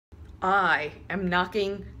I am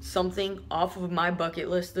knocking something off of my bucket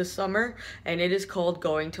list this summer, and it is called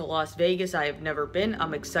going to Las Vegas. I have never been.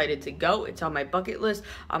 I'm excited to go. It's on my bucket list.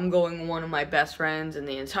 I'm going with one of my best friends in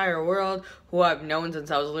the entire world, who I've known since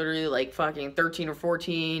I was literally like fucking 13 or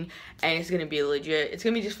 14, and it's gonna be legit. It's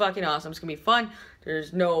gonna be just fucking awesome. It's gonna be fun.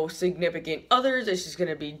 There's no significant others. It's just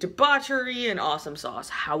gonna be debauchery and awesome sauce.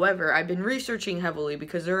 However, I've been researching heavily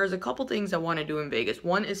because there is a couple things I want to do in Vegas.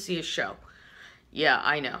 One is see a show. Yeah,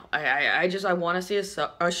 I know. I want to see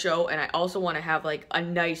a show, and I also want to have, like, a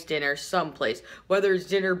nice dinner someplace. Whether it's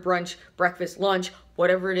dinner, brunch, breakfast, lunch,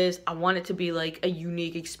 whatever it is, I want it to be, like, a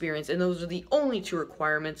unique experience. And those are the only two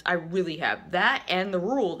requirements I really have. That and the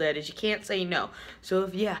rule that is you can't say no.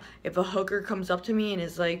 So, if a hooker comes up to me and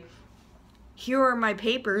is like, here are my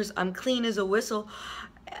papers, I'm clean as a whistle,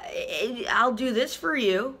 I'll do this for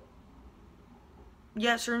you.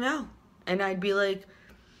 Yes or no? And I'd be like,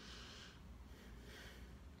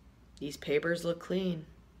 these papers look clean.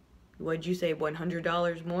 What'd you say,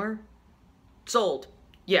 $100 more? Sold.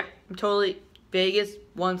 Yeah, I'm totally Vegas,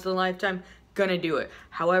 once in a lifetime, gonna do it.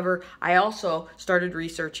 However, I also started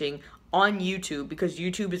researching on YouTube because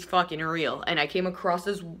YouTube is fucking real. And I came across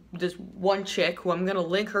this one chick who I'm gonna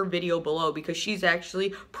link her video below because she's actually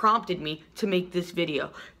prompted me to make this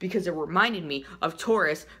video because it reminded me of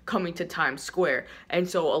tourists coming to Times Square. And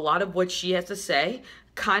so a lot of what she has to say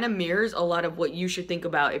kind of mirrors a lot of what you should think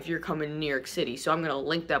about if you're coming to New York City. So I'm going to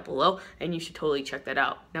link that below, and you should totally check that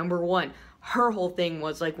out. Number one, her whole thing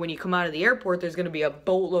was, like, when you come out of the airport, there's going to be a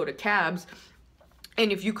boatload of cabs.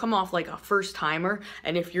 And if you come off like a first timer,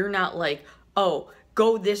 and if you're not like, oh,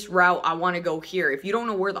 go this route, I want to go here. If you don't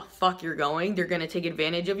know where the fuck you're going, they're going to take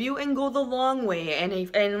advantage of you and go the long way. And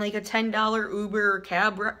like a $10 Uber or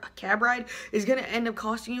cab ride is going to end up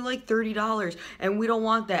costing you like $30. And we don't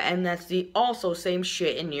want that. And that's the also same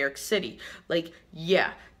shit in New York City. Like,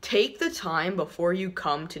 yeah, take the time before you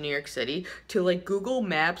come to New York City to, like, Google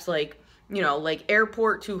Maps, like, you know, like,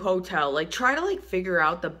 airport to hotel. Like, try to, like, figure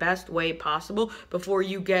out the best way possible before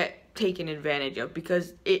you get taken advantage of,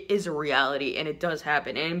 because it is a reality and it does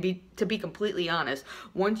happen. And to be completely honest,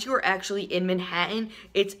 once you're actually in Manhattan,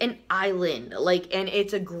 it's an island, like, and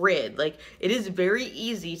it's a grid. Like, it is very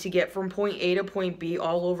easy to get from point A to point B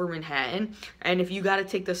all over Manhattan. And if you got to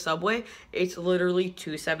take the subway, it's literally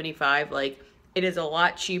 $2.75. Like, it is a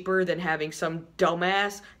lot cheaper than having some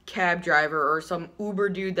dumbass cab driver or some Uber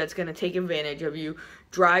dude that's gonna take advantage of you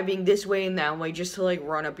driving this way and that way just to, like,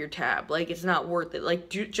 run up your tab. Like, it's not worth it. Like,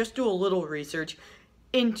 just do a little research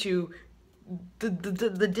into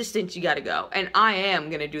the distance you gotta go. And I am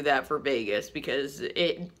gonna do that for Vegas because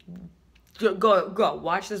Go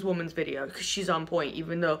watch this woman's video because she's on point,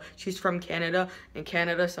 even though she's from Canada, and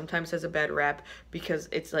Canada sometimes has a bad rap because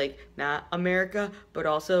it's like not America, but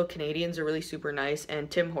also Canadians are really super nice, and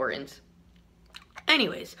Tim Hortons.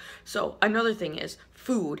 Anyways, so another thing is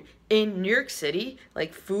food in New York City.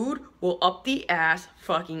 Like, food will up the ass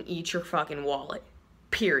fucking eat your fucking wallet,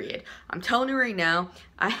 period. I'm telling you right now,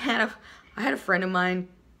 I had a friend of mine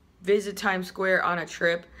visit Times Square on a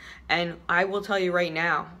trip, and I will tell you right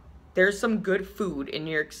now, there's some good food in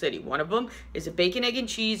New York City. One of them is a bacon, egg, and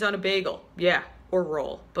cheese on a bagel. Yeah, or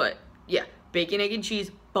roll. But, yeah, bacon, egg, and cheese,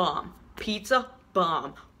 bomb. Pizza,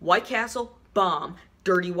 bomb. White Castle, bomb.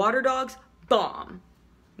 Dirty Water Dogs, bomb.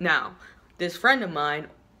 Now, this friend of mine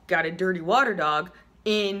got a Dirty Water Dog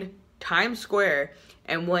in Times Square,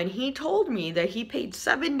 and when he told me that he paid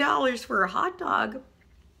 $7 for a hot dog,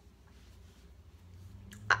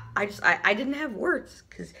 I didn't have words.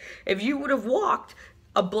 Because if you would have walked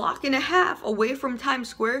a block and a half away from Times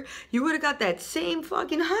Square, you would have got that same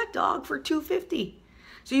fucking hot dog for $2.50.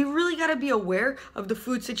 So you really got to be aware of the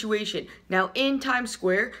food situation. Now, in Times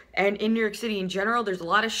Square and in New York City in general, there's a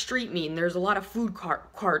lot of street meat and there's a lot of food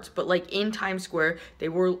carts. But, like, in Times Square, they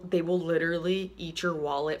will literally eat your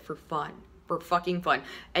wallet for fun. For fucking fun.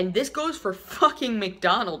 And this goes for fucking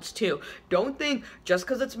McDonald's too. Don't think just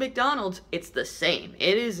because it's McDonald's, it's the same.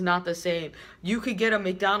 It is not the same. You could get a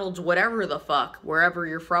McDonald's whatever the fuck, wherever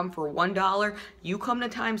you're from, for $1. You come to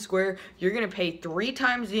Times Square, you're gonna pay 3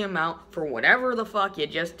 times the amount for whatever the fuck you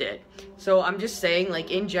just did. So I'm just saying,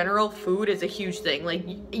 like, in general, food is a huge thing. Like,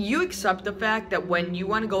 you accept the fact that when you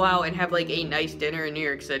want to go out and have, like, a nice dinner in New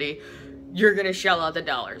York City, you're gonna shell out the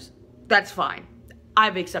dollars. That's fine.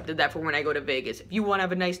 I've accepted that for when I go to Vegas. If you want to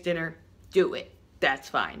have a nice dinner, do it. That's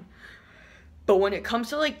fine. But when it comes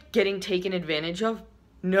to, like, getting taken advantage of,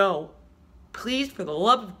 no. Please, for the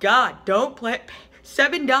love of God, don't pay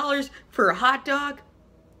 $7 for a hot dog.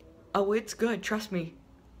 Oh, it's good. Trust me.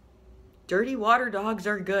 Dirty Water Dogs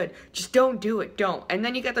are good. Just don't do it. Don't. And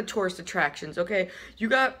then you got the tourist attractions, okay? You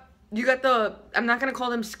got you got the, I'm not going to call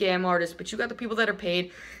them scam artists, but you got the people that are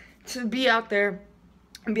paid to be out there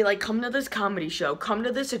and be like, come to this comedy show, come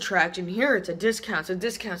to this attraction, here it's a discount,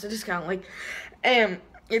 like, and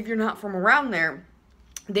if you're not from around there,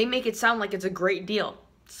 they make it sound like it's a great deal.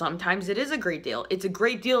 Sometimes it is a great deal. It's a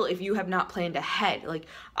great deal if you have not planned ahead. Like,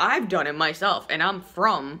 I've done it myself, and I'm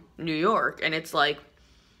from New York, and it's like,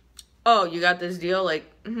 oh, you got this deal?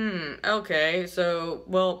 Like, okay, so,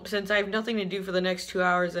 well, since I have nothing to do for the next 2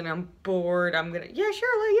 hours and I'm bored, I'm gonna, yeah,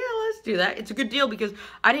 sure, like, yeah, let's do that. It's a good deal because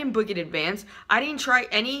I didn't book it in advance. I didn't try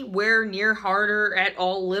anywhere near harder at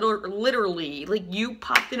all, literally. Like, you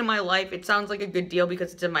popped into my life, it sounds like a good deal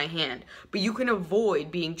because it's in my hand. But you can avoid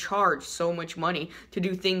being charged so much money to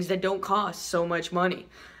do things that don't cost so much money.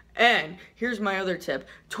 And here's my other tip.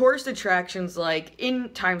 Tourist attractions, like, in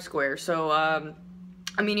Times Square, so,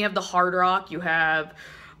 I mean, you have the Hard Rock, you have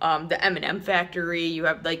the M&M factory, you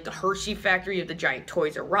have like the Hershey factory, you have the giant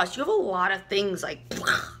Toys R Us. You have a lot of things like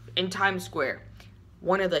in Times Square.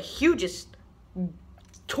 One of the hugest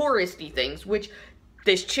touristy things, which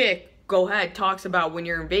this chick, go ahead, talks about when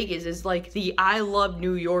you're in Vegas, is like the I Love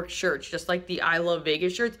New York shirts. Just like the I Love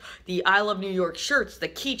Vegas shirts, the I Love New York shirts, the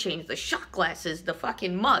keychains, the shot glasses, the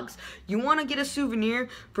fucking mugs. You want to get a souvenir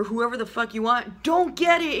for whoever the fuck you want? Don't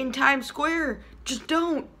get it in Times Square. Just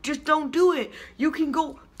don't do it. You can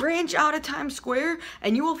go branch out of Times Square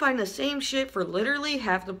and you will find the same shit for literally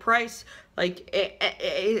half the price. Like,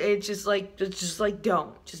 it's just like,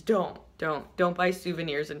 don't buy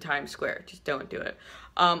souvenirs in Times Square. Just don't do it.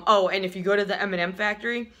 Oh, and if you go to the M&M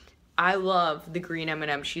factory, I love the green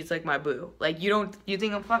M&M. She's like my boo. Like, you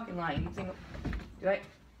think I'm fucking lying.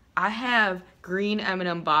 I have green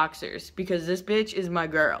M&M boxers because this bitch is my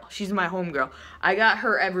girl. She's my homegirl. I got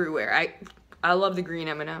her everywhere. I love the green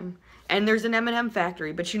M&M. And there's an M&M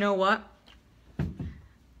factory, but you know what?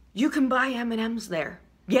 You can buy M&Ms there.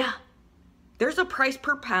 Yeah. There's a price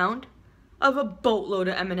per pound of a boatload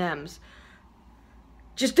of M&Ms.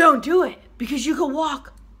 Just don't do it, because you can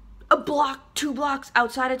walk a block, 2 blocks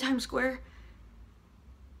outside of Times Square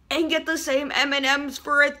and get the same M&Ms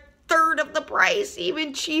for a third of the price,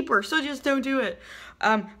 even cheaper. So just don't do it.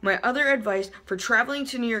 My other advice for traveling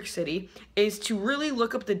to New York City is to really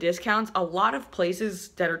look up the discounts. A lot of places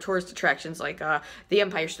that are tourist attractions, like the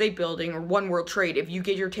Empire State Building or One World Trade, if you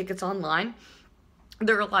get your tickets online,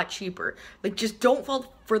 they're a lot cheaper. Like, just don't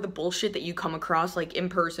fall for the bullshit that you come across, like, in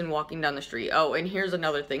person walking down the street. Oh, and here's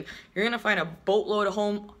another thing. You're gonna find a boatload of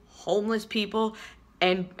homeless people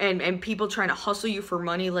and people trying to hustle you for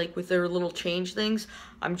money, like, with their little change things.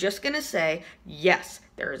 I'm just gonna say, yes,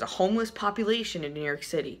 there is a homeless population in New York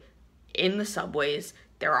City. In the subways,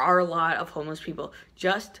 there are a lot of homeless people.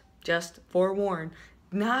 Just forewarn.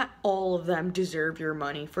 Not all of them deserve your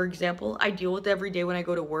money. For example, I deal with it every day when I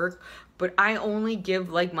go to work, but I only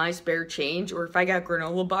give, like, my spare change, or if I got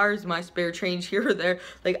granola bars, my spare change here or there,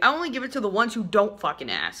 like, I only give it to the ones who don't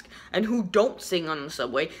fucking ask, and who don't sing on the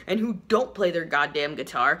subway, and who don't play their goddamn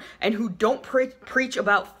guitar, and who don't preach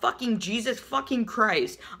about fucking Jesus fucking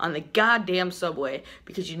Christ on the goddamn subway,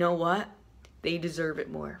 because you know what? They deserve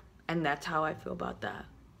it more, and that's how I feel about that.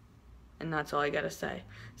 And that's all I gotta say.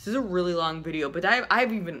 This is a really long video, but I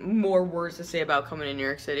have even more words to say about coming to New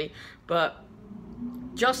York City. But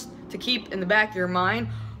just to keep in the back of your mind,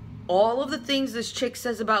 all of the things this chick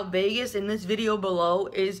says about Vegas in this video below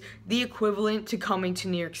is the equivalent to coming to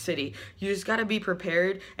New York City. You just gotta be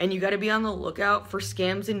prepared, and you gotta be on the lookout for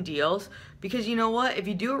scams and deals. Because you know what? If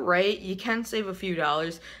you do it right, you can save a few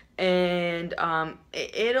dollars. And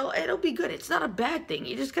it'll be good. It's not a bad thing.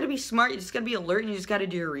 You just gotta be smart, you just gotta be alert, and you just gotta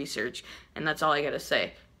do your research. And that's all I gotta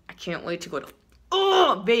say. I can't wait to go to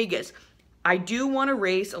Vegas. I do want to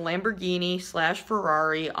race a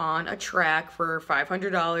Lamborghini/Ferrari on a track for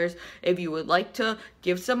 $500. If you would like to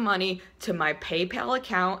give some money to my PayPal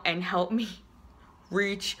account and help me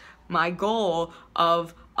reach my goal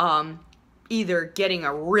of either getting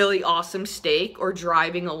a really awesome steak or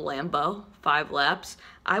driving a Lambo 5 laps,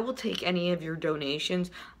 I will take any of your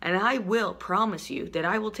donations, and I will promise you that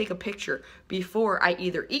I will take a picture before I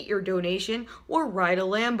either eat your donation or ride a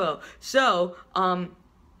Lambo. So,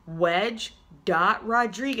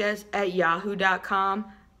 wedge.rodriguez@yahoo.com.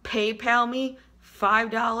 PayPal me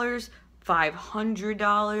 $5,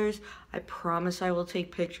 $500. I promise I will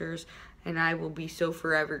take pictures, and I will be so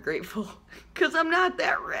forever grateful, because I'm not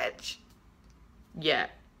that rich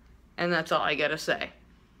yet. And that's all I gotta say.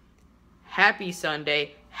 Happy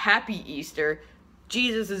Sunday, happy Easter,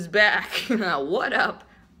 Jesus is back. What up?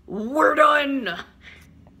 We're done!